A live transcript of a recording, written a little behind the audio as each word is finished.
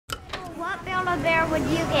Build-A-Bear would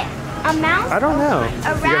you get? A mouse? I don't know.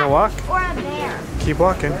 A You gonna walk? Or a bear? Keep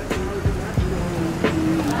walking.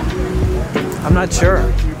 I'm not sure.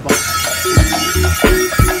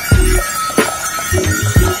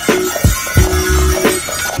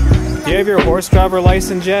 Do you have your horse driver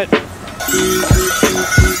license yet?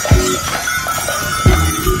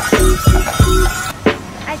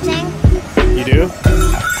 I think. You do?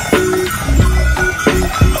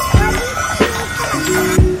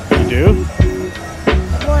 You do?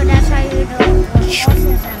 Well, that's how you do it with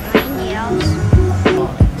horses and reindeers.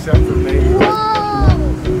 Except for me. Whoa!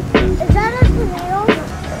 Is that a snail?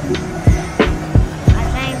 I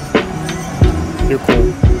think. You're cool.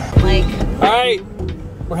 Like, Alright,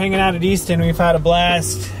 we're hanging out at Easton. We've had a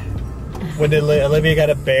blast. Olivia got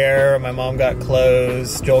a bear, my mom got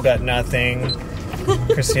clothes, Joel got nothing,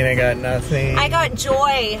 Christina got nothing. I got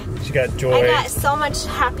joy. She got joy. I got so much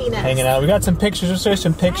happiness. Hanging out. We got some pictures. Let's show you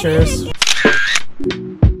some pictures.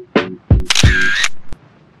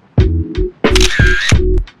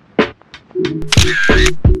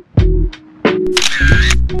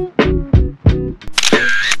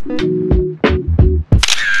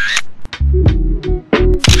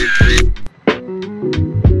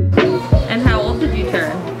 And how old did you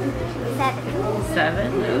turn? 7.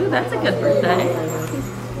 7? Ooh, that's a good birthday.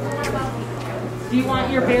 Do you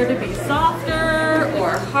want your bear to be softer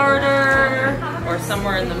or harder or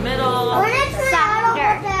somewhere in the middle? When it's my auto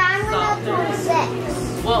birthday, I'm gonna turn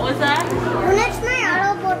 6. What was that? When it's my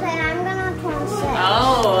auto birthday, I'm gonna turn 6.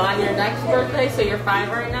 Oh, on your next birthday, so you're 5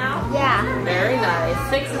 right now? Yeah. Very nice.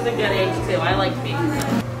 6 is a good age too. I like being 6.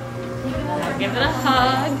 Now give it a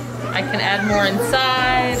hug. I can add more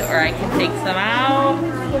inside or I can take some out.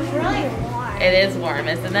 It's really warm. It is warm,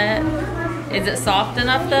 isn't it? Is it soft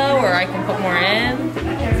enough though, or I can put more in?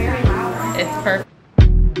 It's perfect.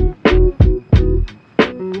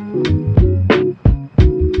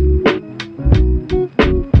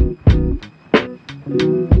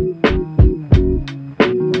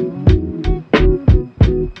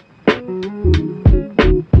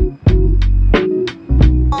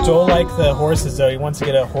 Joel likes the horses though. He wants to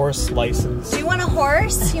get a horse license. Do you want a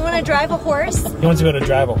horse? You want to drive a horse? He wants to be able to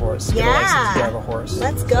drive a horse. Get a license to Yeah. drive a horse.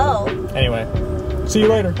 Let's go. Anyway, see you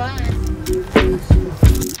later. Bye.